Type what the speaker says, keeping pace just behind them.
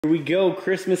Here we go,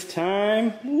 Christmas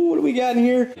time. Ooh, what do we got in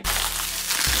here?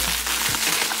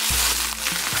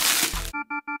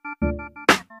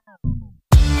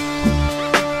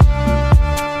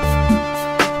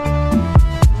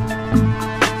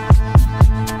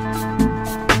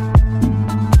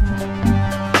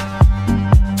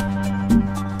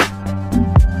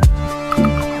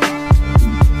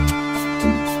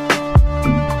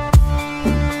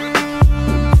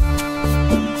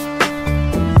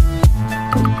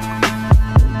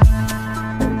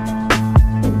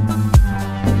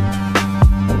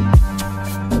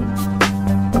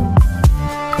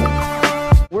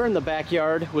 In the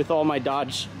backyard with all my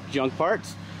Dodge junk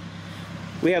parts.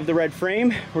 We have the red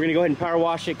frame. We're gonna go ahead and power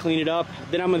wash it, clean it up.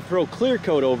 Then I'm gonna throw clear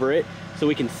coat over it so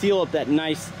we can seal up that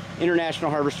nice International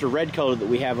Harvester red coat that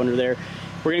we have under there.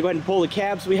 We're gonna go ahead and pull the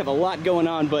cabs. We have a lot going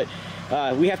on, but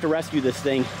we have to rescue this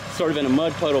thing sort of in a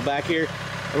mud puddle back here.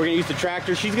 We're gonna use the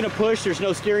tractor. She's gonna push. There's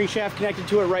no steering shaft connected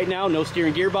to it right now, no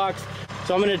steering gearbox.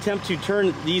 So I'm gonna attempt to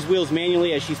turn these wheels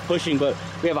manually as she's pushing, but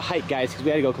we have a height, guys, because we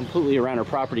had to go completely around our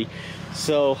property.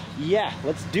 So yeah,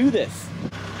 let's do this.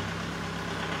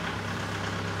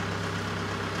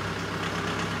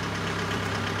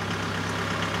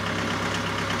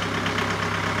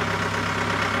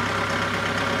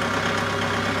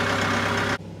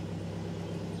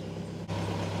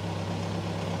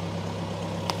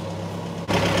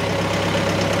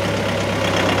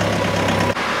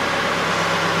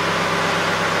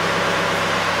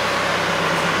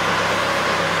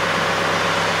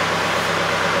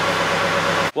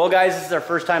 Well guys, this is our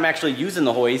first time actually using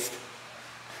the hoist.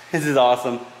 This is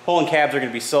awesome. Pulling cabs are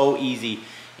gonna be so easy.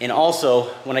 And also,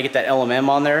 when I get that LMM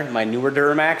on there, my newer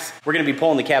Duramax, we're gonna be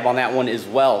pulling the cab on that one as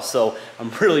well. So I'm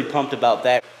really pumped about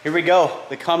that. Here we go.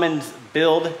 The Cummins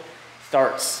build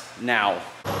starts now.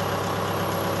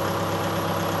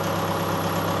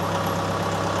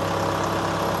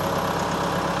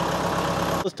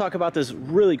 Let's talk about this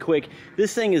really quick.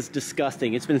 This thing is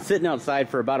disgusting. It's been sitting outside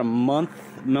for about a month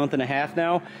and a half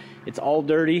now. It's all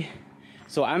dirty.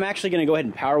 So I'm actually gonna go ahead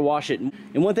and power wash it.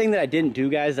 And one thing that I didn't do,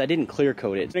 guys, I didn't clear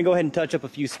coat it. I'm gonna go ahead and touch up a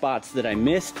few spots that I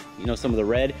missed, you know, some of the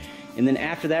red. And then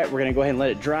after that, we're gonna go ahead and let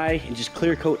it dry and just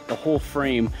clear coat the whole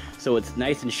frame so it's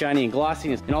nice and shiny and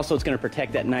glossy. And also it's gonna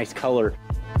protect that nice color.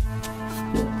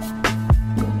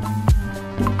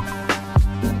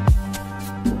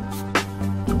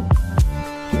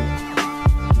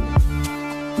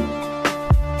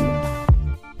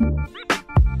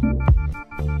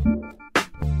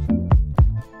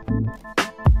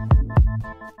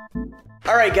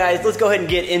 All right guys, let's go ahead and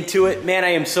get into it. Man, I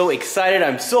am so excited,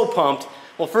 I'm so pumped.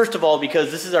 Well, first of all, because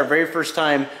this is our very first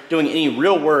time doing any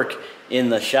real work in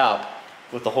the shop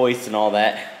with the hoist and all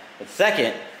that. But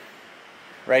second,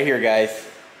 right here guys,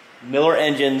 Miller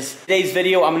engines. Today's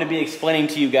video, I'm gonna be explaining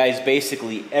to you guys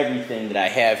basically everything that I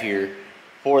have here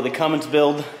for the Cummins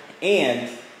build, and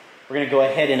we're gonna go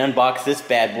ahead and unbox this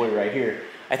bad boy right here.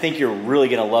 I think you're really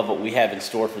gonna love what we have in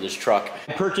store for this truck.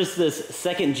 I purchased this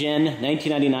second gen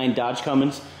 1999 Dodge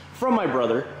Cummins from my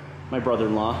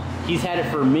brother-in-law. He's had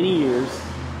it for many years.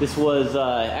 This was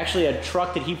actually a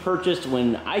truck that he purchased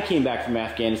when I came back from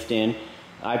Afghanistan.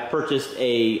 I purchased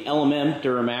a LMM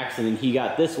Duramax, and then he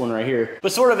got this one right here.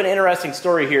 But sort of an interesting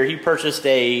story here. He purchased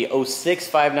a 06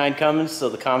 5.9 Cummins, so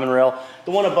the common rail,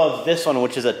 the one above this one,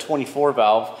 which is a 24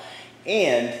 valve,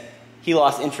 and he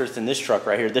lost interest in this truck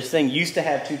right here. This thing used to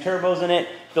have 2 turbos in it,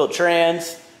 built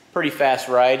trans, pretty fast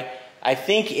ride. I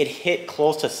think it hit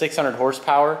close to 600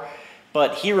 horsepower,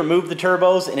 but he removed the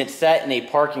turbos and it sat in a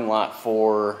parking lot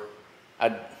for, I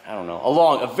don't know,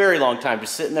 a very long time,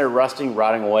 just sitting there rusting,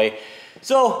 rotting away.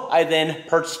 So I then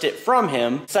purchased it from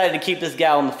him, decided to keep this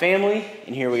gal in the family,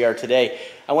 and here we are today.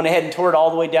 I went ahead and tore it all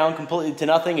the way down completely to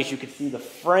nothing. As you can see, the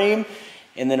frame.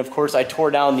 And then of course I tore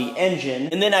down the engine,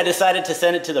 and then I decided to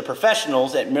send it to the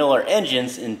professionals at Miller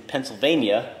Engines in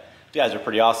Pennsylvania. You guys are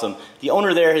pretty awesome. The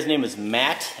owner there, his name is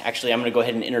Matt. Actually, I'm gonna go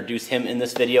ahead and introduce him in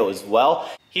this video as well.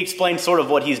 He explained sort of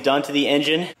what he's done to the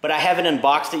engine, but I haven't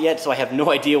unboxed it yet, so I have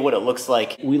no idea what it looks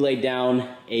like. We laid down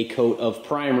a coat of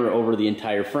primer over the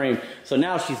entire frame, so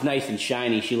now she's nice and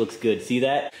shiny. She looks good, see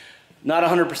that? Not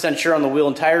 100% sure on the wheel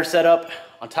and tire setup.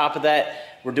 On top of that,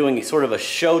 we're doing sort of a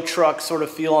show truck sort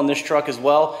of feel on this truck as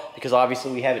well, because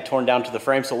obviously we have it torn down to the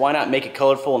frame, so why not make it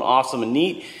colorful and awesome and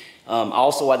neat?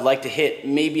 Also, I'd like to hit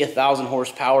maybe 1,000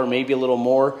 horsepower, maybe a little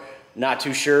more, not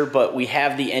too sure, but we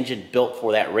have the engine built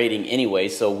for that rating anyway,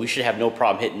 so we should have no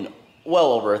problem hitting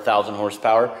well over 1,000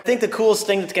 horsepower. I think the coolest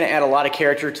thing that's gonna add a lot of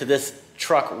character to this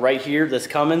truck right here, this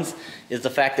Cummins, is the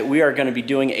fact that we are going to be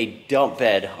doing a dump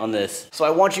bed on this. So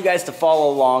I want you guys to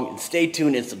follow along and stay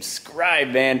tuned and subscribe,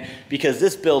 man, because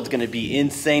this build's going to be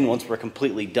insane once we're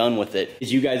completely done with it.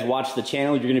 As you guys watch the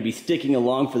channel, you're going to be sticking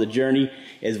along for the journey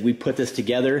as we put this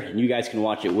together, and you guys can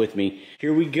watch it with me.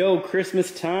 Here we go,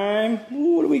 Christmas time.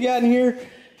 Ooh, what do we got in here?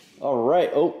 All right,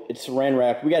 oh, it's saran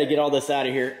wrap. We got to get all this out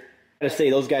of here. I gotta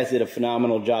say, those guys did a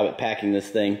phenomenal job at packing this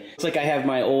thing. Looks like I have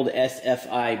my old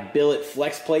SFI billet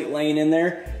flex plate laying in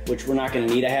there, which we're not gonna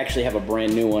need. I actually have a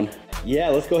brand new one. Yeah,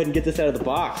 let's go ahead and get this out of the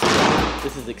box.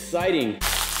 This is exciting.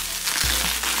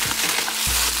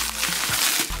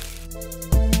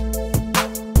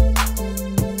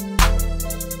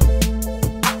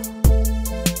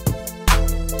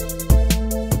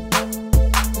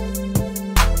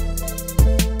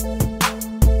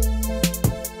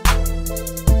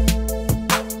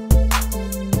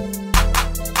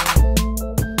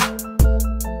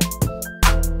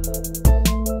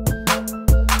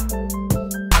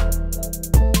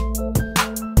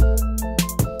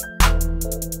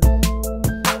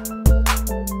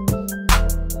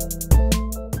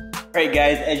 Alright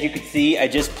guys, as you can see, I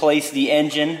just placed the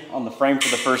engine on the frame for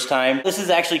the first time. This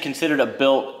is actually considered a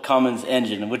built Cummins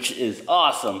engine, which is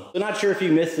awesome. I'm not sure if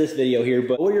you missed this video here,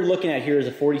 but what you're looking at here is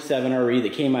a 47 RE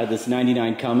that came out of this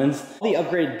 99 Cummins. All the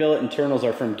upgraded billet internals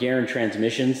are from Guerin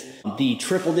Transmissions. The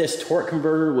triple disc torque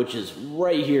converter, which is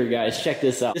right here, guys, check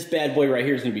this out. This bad boy right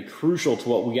here is going to be crucial to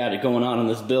what we got going on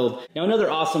this build. Now another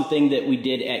awesome thing that we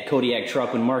did at Kodiak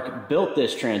Truck when Mark built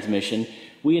this transmission,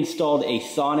 we installed a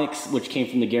Sonics, which came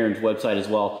from the Guerin's website as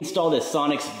well. Installed a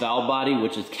Sonics valve body,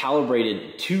 which is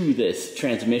calibrated to this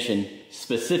transmission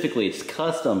specifically. It's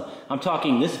custom. I'm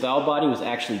talking this valve body was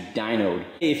actually dynoed.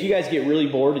 If you guys get really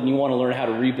bored and you want to learn how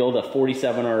to rebuild a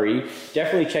 47 RE,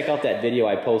 definitely check out that video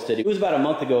I posted. It was about a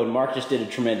month ago and Mark just did a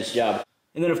tremendous job.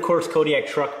 And then of course Kodiak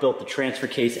Truck built the transfer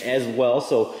case as well,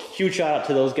 so huge shout out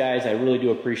to those guys. I really do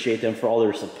appreciate them for all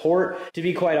their support. To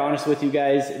be quite honest with you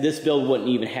guys, this build wouldn't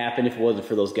even happen if it wasn't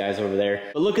for those guys over there.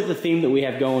 But look at the theme that we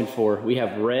have going for. We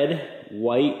have red,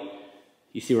 white,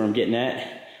 you see where I'm getting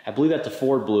at? I believe that's a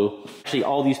Ford blue. Actually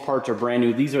all these parts are brand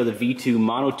new. These are the V2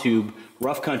 monotube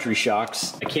rough country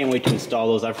shocks. I can't wait to install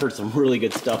those. I've heard some really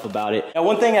good stuff about it. Now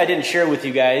one thing I didn't share with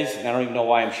you guys, and I don't even know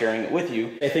why I'm sharing it with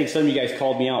you, I think some of you guys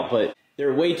called me out, but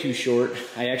they're way too short.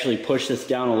 I actually pushed this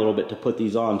down a little bit to put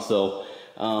these on, so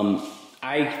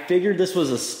I figured this was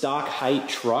a stock height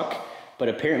truck, but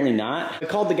apparently not. I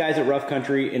called the guys at Rough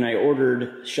Country and I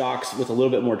ordered shocks with a little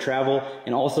bit more travel,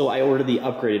 and also I ordered the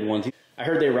upgraded ones. I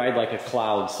heard they ride like a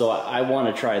cloud, so I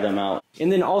want to try them out.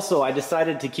 And then also I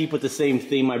decided to keep with the same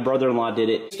theme. My brother-in-law did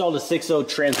it. Installed a 6.0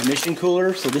 transmission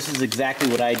cooler, so this is exactly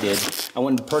what I did. I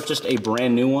went and purchased a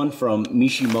brand new one from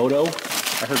Mishimoto.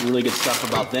 I heard really good stuff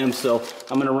about them, so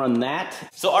I'm gonna run that.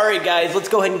 So all right guys, let's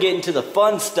go ahead and get into the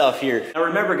fun stuff here. Now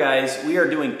remember guys, we are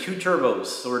doing 2 turbos.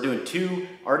 So we're doing 2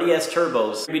 RDS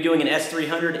turbos. We're gonna be doing an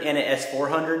S300 and an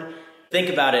S400. Think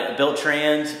about it, a built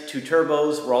trans, 2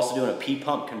 turbos. We're also doing a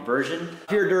P-pump conversion.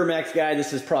 If you're a Duramax guy,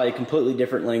 this is probably a completely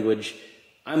different language.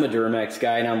 I'm a Duramax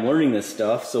guy and I'm learning this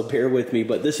stuff, so bear with me,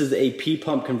 but this is a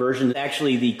P-pump conversion. It's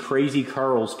actually the Crazy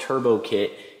Carl's turbo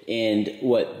kit. And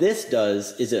what this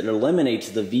does is it eliminates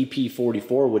the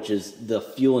VP44, which is the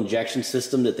fuel injection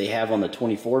system that they have on the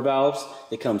 24 valves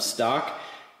that comes stock.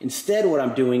 Instead, what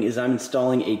I'm doing is I'm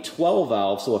installing a 12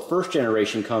 valve, so a first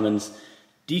generation Cummins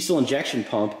diesel injection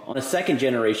pump on a second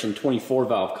generation 24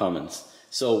 valve Cummins.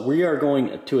 So we are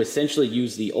going to essentially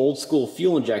use the old school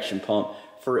fuel injection pump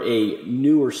for a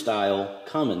newer style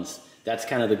Cummins. That's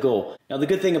kind of the goal. Now the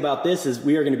good thing about this is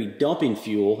we are going to be dumping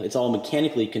fuel. It's all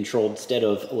mechanically controlled instead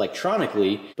of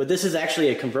electronically, but this is actually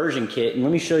a conversion kit, and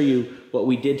let me show you what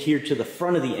we did here to the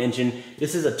front of the engine.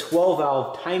 This is a 12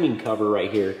 valve timing cover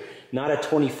right here, not a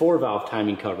 24 valve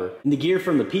timing cover. And the gear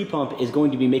from the P-pump is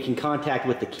going to be making contact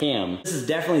with the cam. This is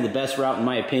definitely the best route in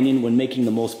my opinion when making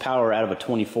the most power out of a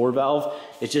 24 valve.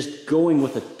 It's just going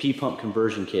with a P-pump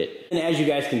conversion kit. And as you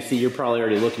guys can see, you're probably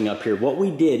already looking up here, what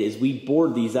we did is we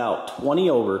bored these out 20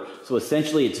 over, so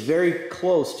essentially it's very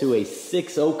close to a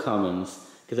 6.0 Cummins,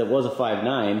 because it was a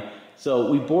 5.9.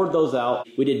 So we bored those out.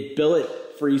 We did billet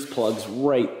freeze plugs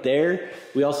right there.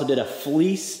 We also did a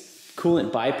fleece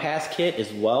coolant bypass kit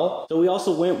as well. So we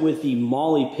also went with the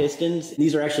Molly pistons.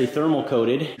 These are actually thermal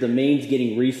coated. The main's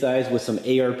getting resized with some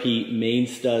ARP main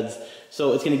studs.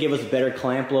 So it's gonna give us better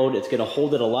clamp load. It's gonna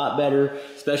hold it a lot better,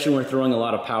 especially when we're throwing a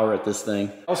lot of power at this thing.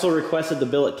 I also requested the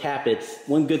billet tappets.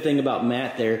 One good thing about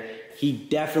Matt there, he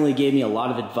definitely gave me a lot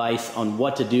of advice on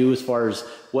what to do as far as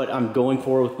what I'm going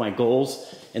for with my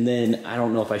goals. And then, I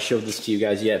don't know if I showed this to you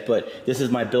guys yet, but this is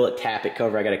my billet tappet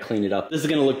cover. I gotta clean it up. This is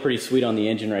gonna look pretty sweet on the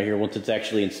engine right here once it's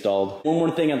actually installed. One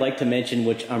more thing I'd like to mention,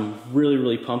 which I'm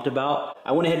really pumped about.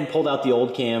 I went ahead and pulled out the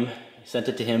old cam, sent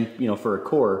it to him, you know, for a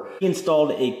core. He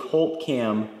installed a Colt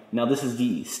cam. Now this is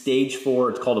the Stage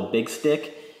 4, it's called a big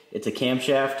stick. It's a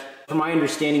camshaft. From my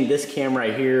understanding, this cam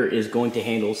right here is going to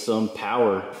handle some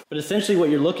power. But essentially what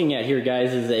you're looking at here,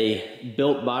 guys, is a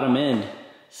built bottom end.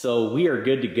 So we are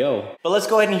good to go. But let's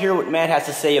go ahead and hear what Matt has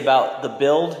to say about the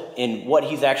build and what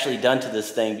he's actually done to this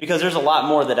thing, because there's a lot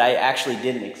more that I actually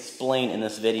didn't explain in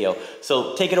this video.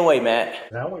 So take it away, Matt.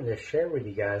 I wanted to share with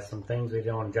you guys some things we do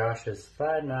on Josh's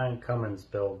 5.9 Cummins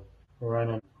build. We're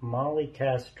running Molly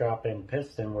cast drop-in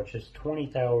piston, which is 20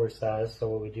 thou oversized. So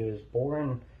what we do is bore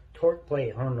in torque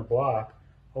plate on the block,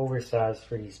 oversized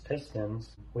for these pistons.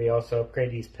 We also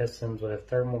upgrade these pistons with a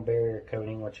thermal barrier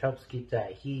coating, which helps keep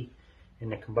that heat in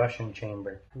the combustion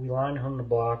chamber. We line home the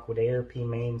block with ARP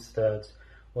main studs.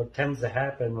 What tends to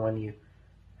happen when you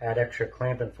add extra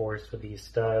clamping force with these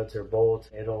studs or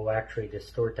bolts, it'll actually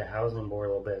distort the housing bore a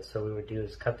little bit. So what we would do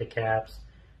is cut the caps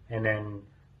and then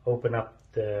open up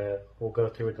we'll go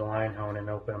through with the line hone and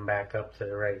open them back up to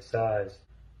the right size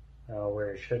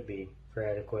where it should be for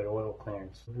adequate oil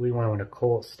clearance. We went with a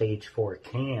Colt Stage 4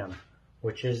 cam,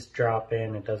 which is drop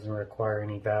in. It doesn't require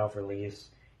any valve release.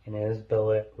 And it is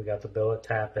billet. We got the billet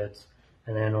tappets,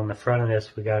 and then on the front of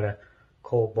this we got a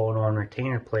Colt bolt-on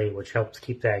retainer plate, which helps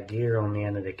keep that gear on the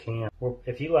end of the cam.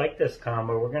 If you like this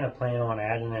combo, we're going to plan on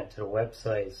adding it to the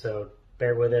website, so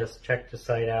bear with us. Check the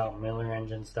site out,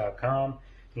 millerengines.com.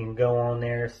 You can go on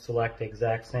there, select the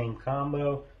exact same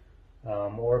combo,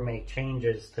 or make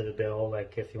changes to the build,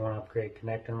 like if you want to upgrade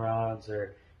connecting rods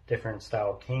or different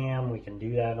style cam, we can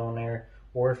do that on there.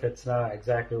 Or if it's not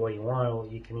exactly what you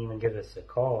want, you can even give us a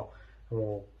call and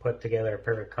we'll put together a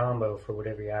perfect combo for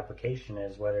whatever your application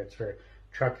is, whether it's for a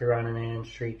truck you're running in,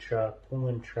 street truck,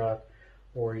 pulling truck,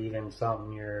 or even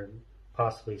something you're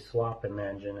possibly swapping the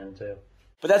engine into.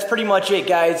 But that's pretty much it,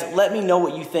 guys. Let me know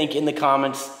what you think in the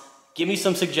comments. Give me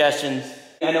some suggestions.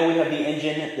 I know we have the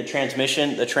engine, the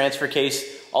transmission, the transfer case,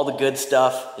 all the good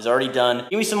stuff is already done.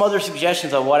 Give me some other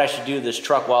suggestions on what I should do to this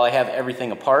truck while I have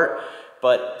everything apart.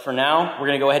 But for now, we're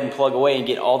gonna go ahead and plug away and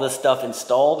get all this stuff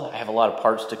installed. I have a lot of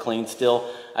parts to clean still.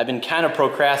 I've been kind of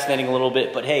procrastinating a little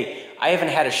bit, but hey, I haven't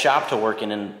had a shop to work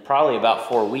in probably about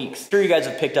 4 weeks. I'm sure you guys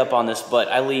have picked up on this, but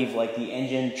I leave like the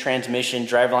engine, transmission,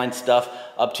 driveline stuff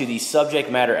up to the subject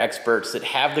matter experts that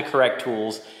have the correct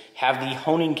tools, have the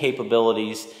honing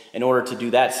capabilities in order to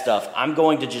do that stuff. I'm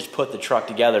going to just put the truck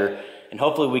together and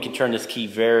hopefully we can turn this key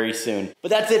very soon.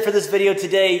 But that's it for this video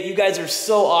today. You guys are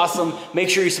so awesome. Make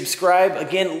sure you subscribe.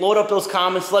 Again, load up those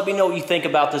comments. Let me know what you think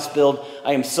about this build.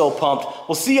 I am so pumped.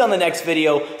 We'll see you on the next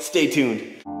video. Stay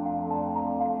tuned.